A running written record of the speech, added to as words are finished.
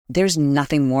there's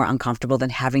nothing more uncomfortable than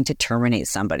having to terminate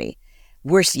somebody.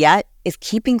 Worse yet is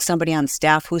keeping somebody on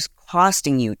staff who's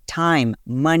costing you time,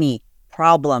 money,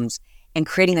 problems, and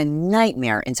creating a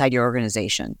nightmare inside your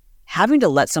organization. Having to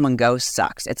let someone go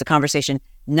sucks. It's a conversation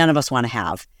none of us want to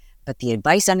have. But the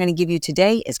advice I'm going to give you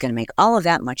today is going to make all of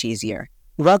that much easier.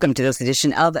 Welcome to this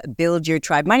edition of Build Your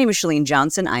Tribe. My name is Chalene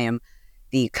Johnson. I am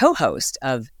the co-host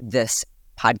of this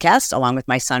podcast along with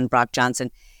my son, Brock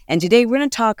Johnson. And today we're going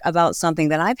to talk about something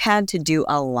that I've had to do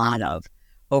a lot of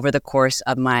over the course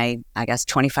of my,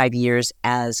 25 years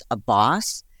as a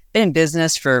boss. Been in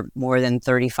business for more than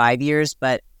 35 years,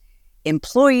 but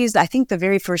employees, I think the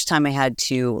very first time I had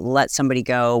to let somebody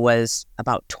go was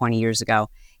about 20 years ago.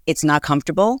 It's not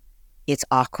comfortable. It's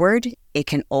awkward. It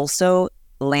can also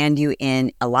land you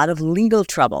in a lot of legal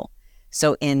trouble.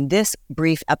 So in this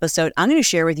brief episode, I'm going to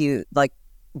share with you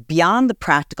beyond the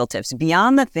practical tips,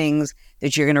 beyond the things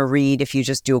that you're going to read if you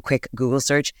just do a quick Google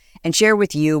search, and share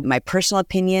with you my personal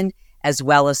opinion as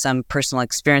well as some personal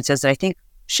experiences that I think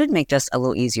should make this a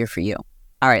little easier for you.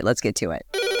 All right, let's get to it.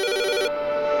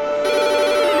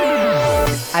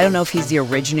 I don't know if he's the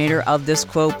originator of this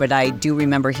quote, but I do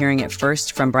remember hearing it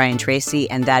first from Brian Tracy,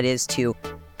 and that is to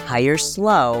hire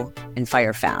slow and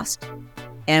fire fast.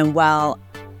 And while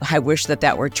I wish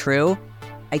that were true,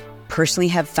 I personally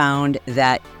have found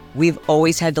that we've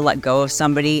always had to let go of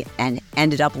somebody and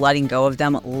ended up letting go of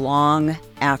them long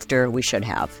after we should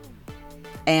have.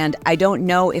 And I don't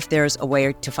know if there's a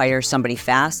way to fire somebody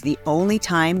fast. The only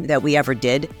time that we ever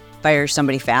did fire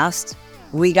somebody fast,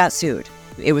 we got sued.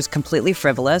 It was completely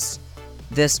frivolous.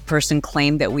 This person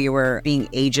claimed that we were being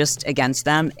ageist against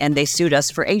them, and they sued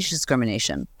us for age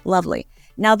discrimination. Lovely.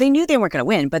 Now, they knew they weren't going to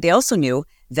win, but they also knew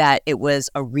that it was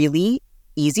a really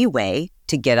easy way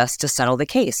to get us to settle the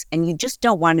case. And you just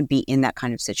don't want to be in that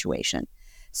kind of situation.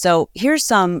 So here's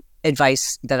some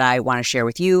advice that I want to share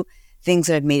with you, things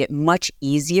that have made it much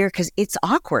easier because it's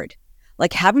awkward.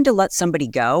 Like having to let somebody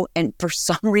go. And for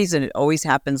some reason, it always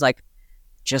happens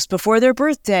just before their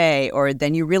birthday, or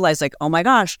then you realize oh my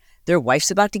gosh, their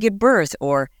wife's about to give birth,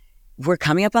 or we're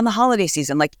coming up on the holiday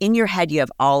season. In your head, you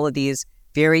have all of these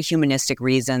very humanistic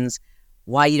reasons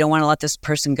why you don't want to let this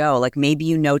person go. Maybe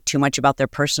you know too much about their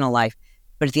personal life,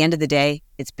 but at the end of the day,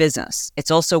 it's business. It's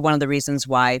also one of the reasons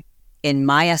why, in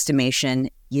my estimation,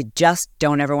 you just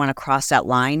don't ever want to cross that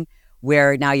line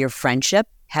where now your friendship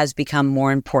has become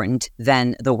more important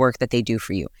than the work that they do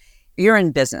for you. You're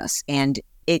in business, and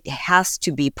it has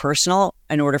to be personal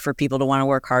in order for people to want to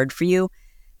work hard for you.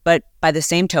 But by the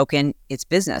same token, it's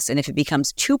business. And if it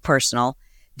becomes too personal,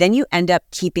 then you end up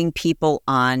keeping people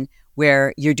on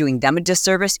where you're doing them a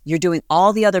disservice. You're doing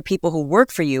all the other people who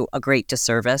work for you a great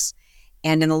disservice.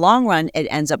 And in the long run, it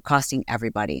ends up costing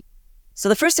everybody. So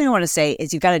the first thing I want to say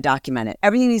is you've got to document it.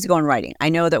 Everything needs to go in writing. I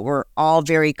know that we're all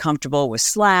very comfortable with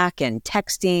Slack and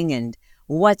texting and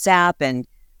WhatsApp and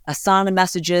Asana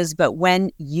messages, but when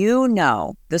you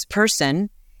know this person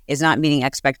is not meeting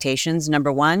expectations,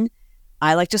 number one,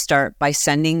 I like to start by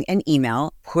sending an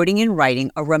email, putting in writing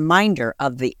a reminder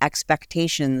of the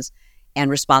expectations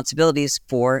and responsibilities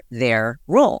for their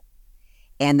role.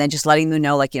 And then just letting them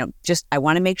know, I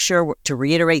want to make sure to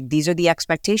reiterate, these are the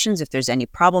expectations. If there's any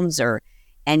problems or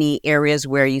any areas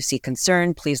where you see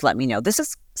concern, please let me know. This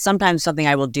is sometimes something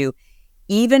I will do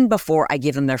even before I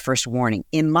give them their first warning.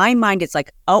 In my mind, it's I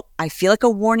feel like a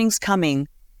warning's coming.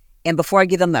 And before I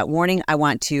give them that warning, I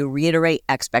want to reiterate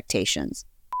expectations.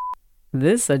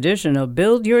 This edition of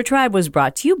Build Your Tribe was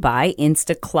brought to you by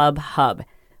Instaclub Hub.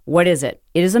 What is it?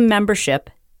 It is a membership.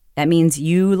 That means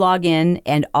you log in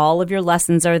and all of your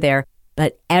lessons are there,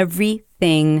 but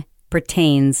everything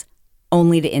pertains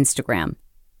only to Instagram.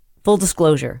 Full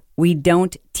disclosure, we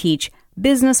don't teach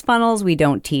business funnels. We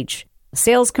don't teach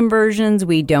sales conversions.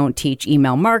 We don't teach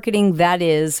email marketing. That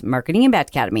is Marketing Impact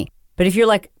Academy. But if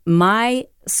you're my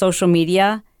social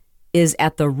media is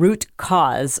at the root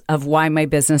cause of why my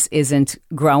business isn't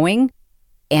growing,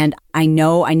 and I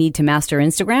know I need to master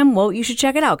Instagram, well, you should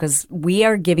check it out because we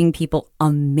are giving people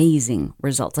amazing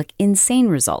results, insane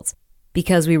results,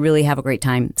 because we really have a great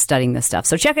time studying this stuff.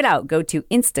 So check it out. Go to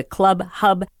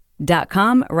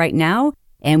instaclubhub.com right now.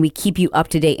 And we keep you up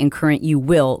to date and current. You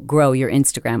will grow your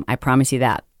Instagram. I promise you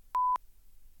that.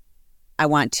 I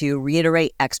want to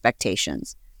reiterate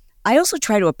expectations. I also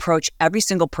try to approach every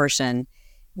single person,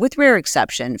 with rare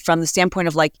exception, from the standpoint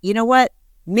of you know what?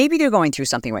 Maybe they're going through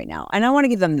something right now, and I want to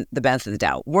give them the benefit of the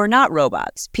doubt. We're not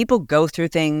robots. People go through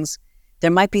things.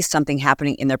 There might be something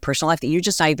happening in their personal life that you're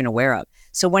just not even aware of.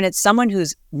 So when it's someone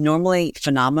who's normally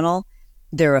phenomenal,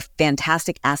 they're a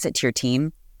fantastic asset to your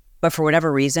team, but for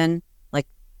whatever reason,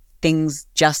 things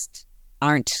just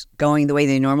aren't going the way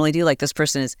they normally do. Like this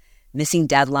person is missing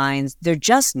deadlines. They're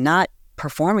just not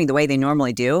performing the way they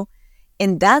normally do.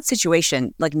 In that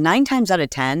situation, like 9 times out of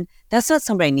 10, that's not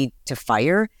somebody I need to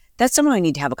fire. That's someone I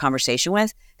need to have a conversation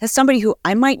with. That's somebody who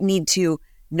I might need to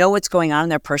know what's going on in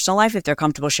their personal life if they're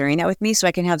comfortable sharing that with me, so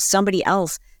I can have somebody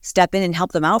else step in and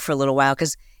help them out for a little while,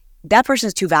 because that person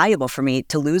is too valuable for me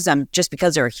to lose them just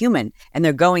because they're a human and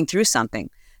they're going through something.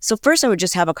 So first I would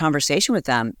just have a conversation with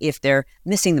them if they're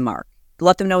missing the mark.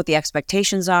 Let them know what the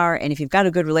expectations are. And if you've got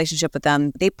a good relationship with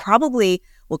them, they probably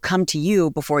will come to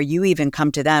you before you even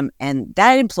come to them. And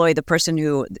that employee, the person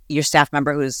who, your staff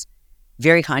member who's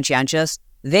very conscientious,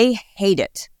 they hate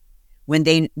it when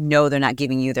they know they're not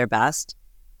giving you their best,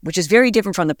 which is very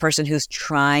different from the person who's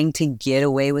trying to get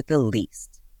away with the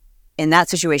least. In that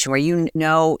situation where you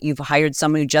know you've hired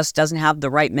someone who just doesn't have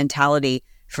the right mentality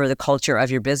for the culture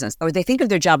of your business, or they think of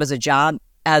their job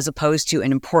as opposed to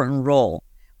an important role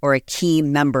or a key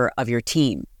member of your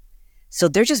team. So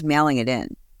they're just mailing it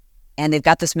in. And they've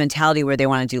got this mentality where they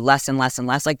want to do less and less and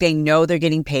less. Like they know they're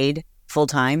getting paid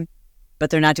full-time, but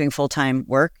they're not doing full-time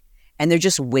work. And they're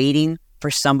just waiting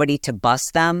for somebody to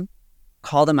bust them,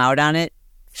 call them out on it,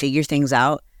 figure things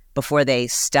out before they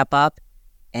step up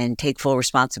and take full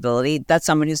responsibility. That's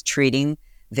someone who's treating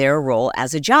their role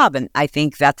as a job. And I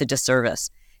think that's a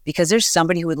disservice, because there's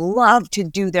somebody who would love to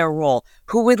do their role,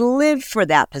 who would live for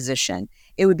that position.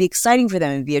 It would be exciting for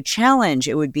them. It would be a challenge.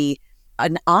 It would be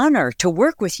an honor to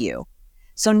work with you.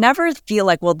 So never feel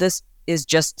like, well, this is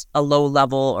just a low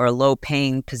level or a low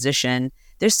paying position.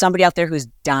 There's somebody out there who's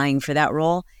dying for that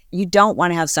role. You don't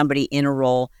want to have somebody in a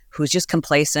role who's just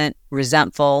complacent,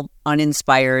 resentful,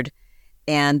 uninspired.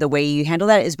 And the way you handle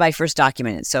that is by first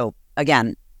documenting it. So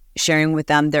again, sharing with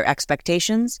them their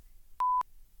expectations.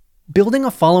 Building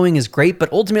a following is great, but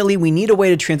ultimately we need a way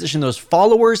to transition those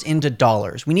followers into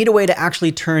dollars. We need a way to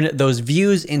actually turn those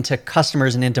views into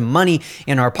customers and into money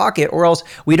in our pocket, or else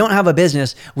we don't have a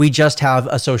business, we just have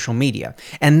a social media.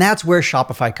 And that's where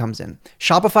Shopify comes in.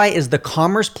 Shopify is the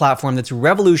commerce platform that's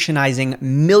revolutionizing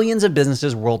millions of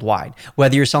businesses worldwide.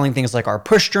 Whether you're selling things like our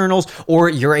push journals or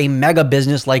you're a mega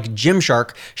business like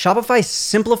Gymshark, Shopify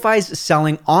simplifies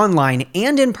selling online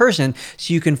and in person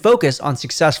so you can focus on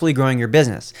successfully growing your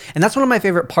business. And that's one of my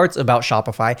favorite parts about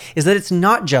Shopify, is that it's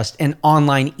not just an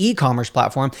online e-commerce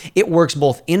platform. It works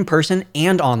both in person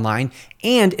and online,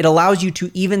 and it allows you to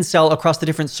even sell across the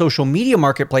different social media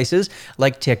marketplaces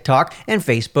like TikTok and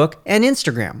Facebook and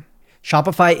Instagram.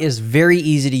 Shopify is very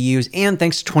easy to use, and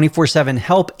thanks to 24/7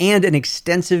 help and an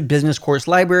extensive business course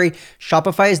library,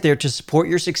 Shopify is there to support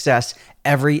your success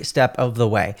every step of the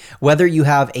way. Whether you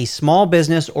have a small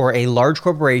business or a large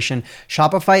corporation,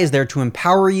 Shopify is there to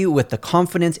empower you with the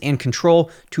confidence and control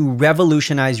to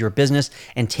revolutionize your business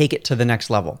and take it to the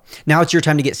next level. Now it's your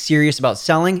time to get serious about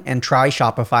selling and try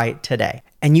Shopify today.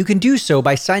 And you can do so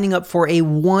by signing up for a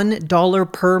 $1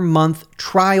 per month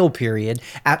trial period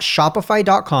at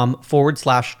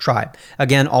shopify.com/tribe.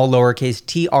 Again, all lowercase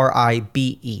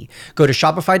TRIBE. Go to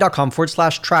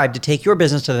shopify.com/tribe to take your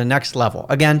business to the next level.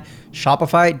 Again,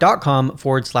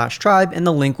 shopify.com/tribe, and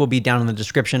the link will be down in the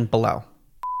description below.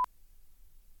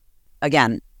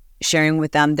 Again, sharing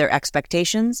with them their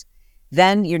expectations.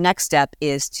 Then your next step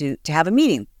is to have a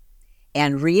meeting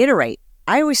and reiterate.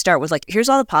 I always start with like, here's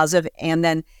all the positive. And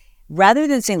then rather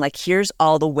than saying like, here's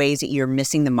all the ways that you're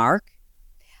missing the mark,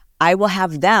 I will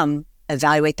have them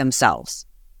evaluate themselves.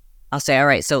 I'll say, all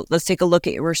right, so let's take a look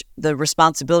at the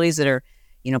responsibilities that are,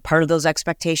 part of those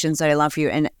expectations that I love for you.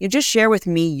 And you just share with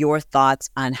me your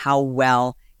thoughts on how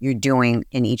well you're doing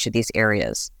in each of these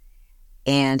areas.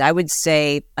 And I would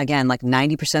say, again, like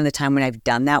 90% of the time when I've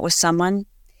done that with someone,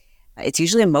 it's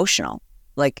usually emotional.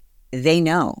 Like they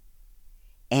know.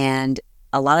 And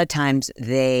a lot of times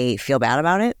they feel bad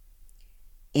about it.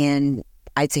 And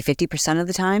I'd say 50% of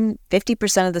the time,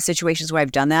 50% of the situations where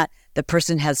I've done that, the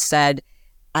person has said,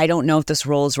 I don't know if this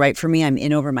role is right for me. I'm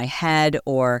in over my head,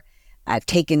 or I've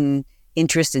taken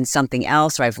interest in something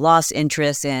else, or I've lost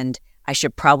interest and I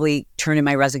should probably turn in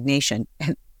my resignation.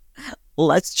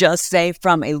 Let's just say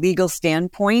from a legal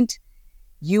standpoint,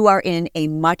 you are in a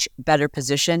much better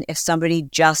position if somebody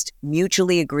just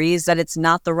mutually agrees that it's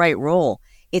not the right role.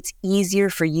 It's easier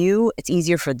for you. It's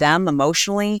easier for them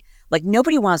emotionally. Like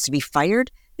nobody wants to be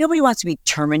fired. Nobody wants to be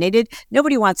terminated.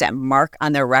 Nobody wants that mark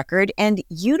on their record. And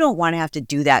you don't want to have to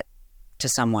do that to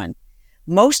someone.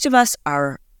 Most of us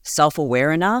are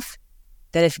self-aware enough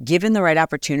that if given the right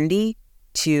opportunity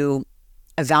to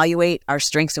evaluate our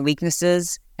strengths and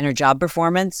weaknesses and our job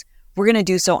performance, we're going to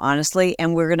do so honestly,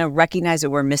 and we're going to recognize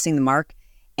that we're missing the mark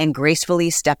and gracefully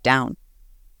step down.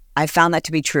 I've found that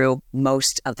to be true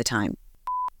most of the time.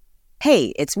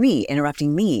 Hey, it's me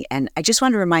interrupting me. And I just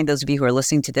want to remind those of you who are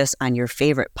listening to this on your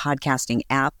favorite podcasting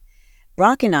app,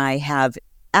 Brock and I have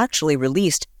actually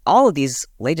released all of these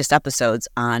latest episodes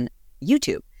on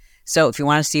YouTube. So if you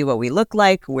want to see what we look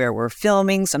like, where we're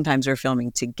filming, sometimes we're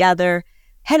filming together,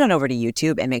 head on over to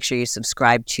YouTube and make sure you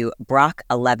subscribe to Brock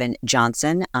 11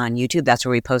 Johnson on YouTube. That's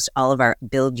where we post all of our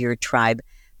Build Your Tribe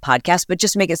podcasts. But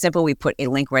just to make it simple, we put a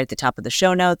link right at the top of the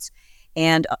show notes.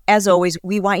 And as always,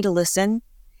 we want you to listen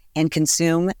and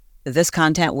consume this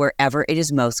content wherever it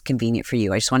is most convenient for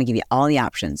you. I just want to give you all the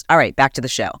options. All right, back to the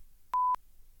show.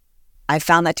 I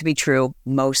found that to be true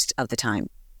most of the time.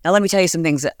 Now, let me tell you some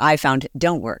things that I found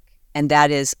don't work. And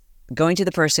that is going to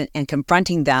the person and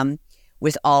confronting them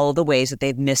with all the ways that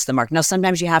they've missed the mark. Now,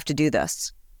 sometimes you have to do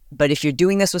this. But if you're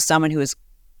doing this with someone who is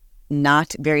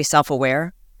not very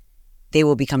self-aware, they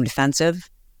will become defensive.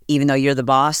 Even though you're the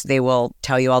boss, they will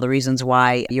tell you all the reasons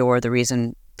why you're the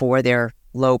reason for their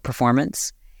low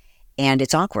performance, and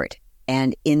it's awkward.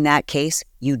 And in that case,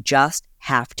 you just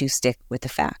have to stick with the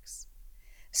facts.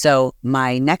 So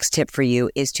my next tip for you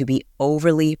is to be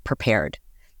overly prepared.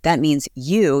 That means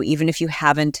you, even if you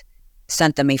haven't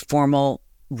sent them a formal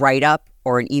write-up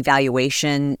or an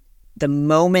evaluation, the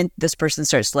moment this person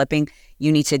starts slipping,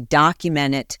 you need to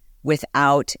document it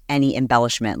without any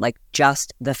embellishment, like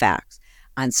just the facts.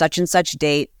 On such and such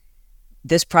date,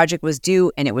 this project was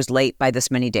due and it was late by this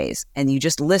many days. And you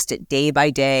just list it day by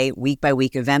day, week by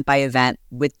week, event by event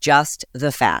with just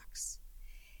the facts.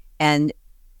 And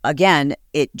again,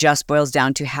 it just boils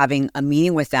down to having a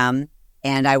meeting with them,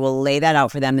 and I will lay that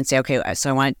out for them and say, okay,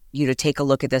 so I want you to take a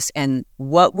look at this, and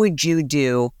what would you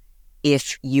do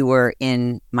if you were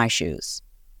in my shoes?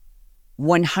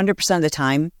 100% of the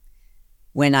time,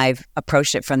 when I've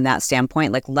approached it from that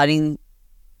standpoint, like letting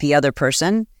the other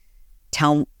person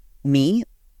tell me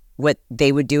what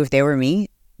they would do if they were me,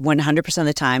 100% of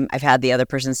the time I've had the other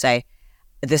person say,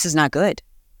 this is not good.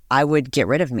 I would get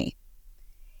rid of me.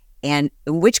 And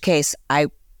in which case I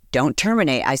don't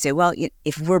terminate. I say, well,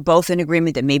 if we're both in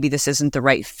agreement that maybe this isn't the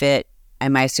right fit,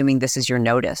 am I assuming this is your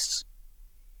notice?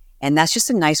 And that's just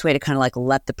a nice way to kind of like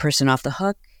let the person off the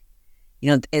hook.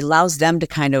 You know, it allows them to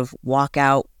kind of walk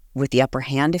out with the upper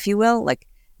hand, if you will. Like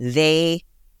they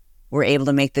were able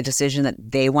to make the decision that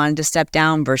they wanted to step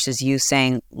down versus you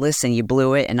saying, listen, you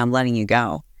blew it and I'm letting you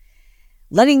go.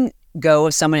 Letting go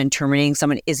of someone and terminating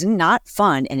someone is not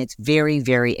fun, and it's very,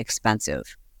 very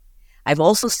expensive. I've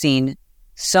also seen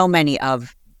so many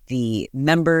of the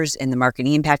members in the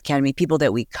Marketing Impact Academy, people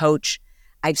that we coach,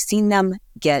 I've seen them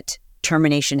get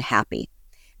termination happy,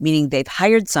 meaning they've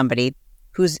hired somebody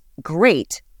who's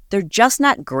great. They're just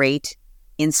not great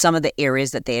in some of the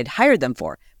areas that they had hired them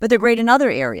for, but they're great in other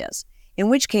areas. In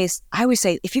which case, I always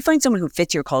say, if you find someone who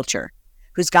fits your culture,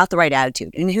 who's got the right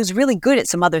attitude, and who's really good at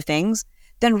some other things,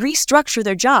 then restructure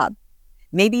their job.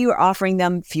 Maybe you're offering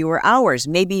them fewer hours.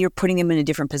 Maybe you're putting them in a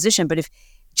different position. But if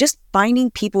just finding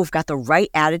people who've got the right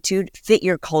attitude, fit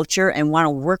your culture, and want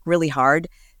to work really hard,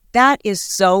 that is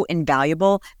so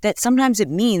invaluable that sometimes it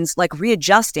means like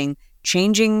readjusting,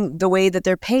 changing the way that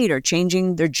they're paid or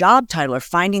changing their job title or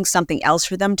finding something else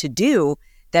for them to do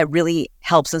that really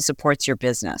helps and supports your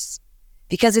business.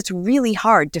 Because it's really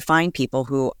hard to find people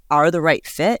who are the right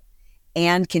fit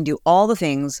and can do all the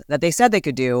things that they said they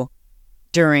could do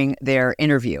during their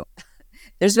interview.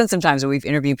 There's been some times when we've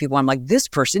interviewed people, I'm like, this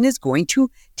person is going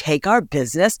to take our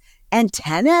business and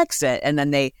 10x it. And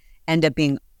then they end up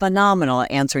being phenomenal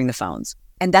at answering the phones.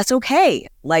 And that's okay.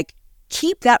 Like,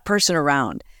 keep that person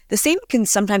around. The same can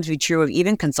sometimes be true of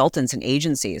even consultants and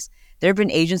agencies. There have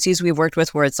been agencies we've worked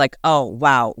with where it's like, oh,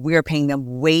 wow, we are paying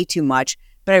them way too much,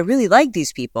 but I really like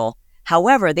these people.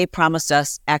 However, they promised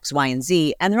us X, Y, and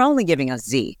Z, and they're only giving us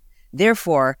Z.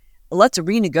 Therefore, let's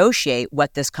renegotiate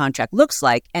what this contract looks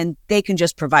like, and they can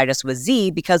just provide us with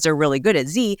Z because they're really good at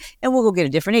Z, and we'll go get a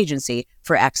different agency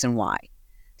for X and Y.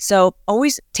 So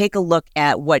always take a look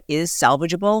at what is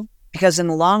salvageable, because in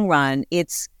the long run,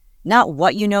 it's not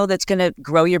what you know that's going to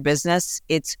grow your business.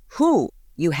 It's who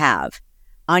you have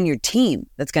on your team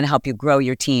that's going to help you grow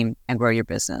your team and grow your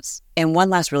business. And one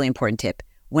last really important tip,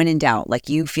 when in doubt, like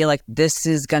you feel like this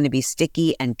is going to be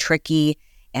sticky and tricky,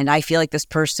 and I feel like this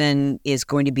person is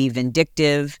going to be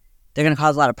vindictive, they're going to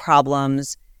cause a lot of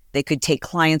problems, they could take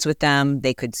clients with them,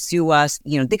 they could sue us,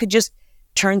 they could just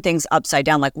turn things upside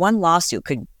down. Like one lawsuit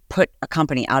could put a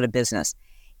company out of business.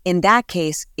 In that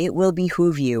case, it will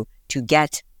behoove you to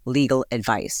get legal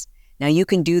advice. Now, you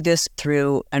can do this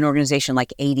through an organization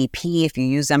like ADP if you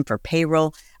use them for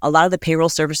payroll. A lot of the payroll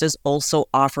services also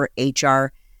offer HR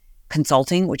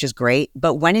consulting, which is great.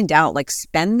 But when in doubt, like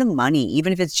spend the money,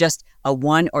 even if it's just a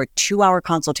 1 or 2 hour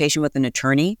consultation with an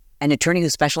attorney an attorney who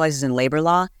specializes in labor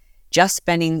law, just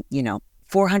spending,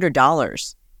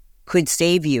 $400 could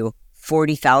save you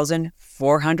 $40,000,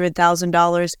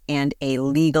 $400,000 and a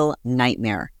legal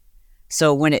nightmare.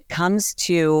 So when it comes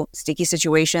to sticky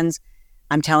situations,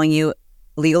 I'm telling you,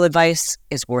 legal advice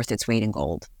is worth its weight in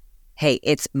gold. Hey,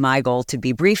 it's my goal to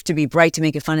be brief, to be bright, to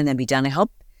make it fun, and then be done. I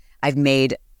hope I've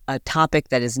made a topic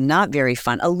that is not very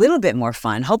fun a little bit more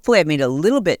fun. Hopefully I've made it a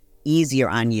little bit easier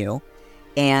on you.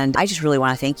 And I just really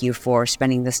want to thank you for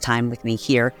spending this time with me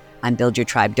here on Build Your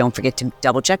Tribe. Don't forget to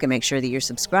double check and make sure that you're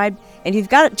subscribed. And if you've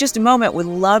got just a moment, would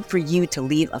love for you to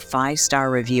leave a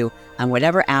 5-star review on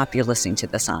whatever app you're listening to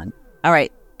this on. All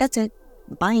right, that's it.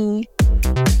 Bye.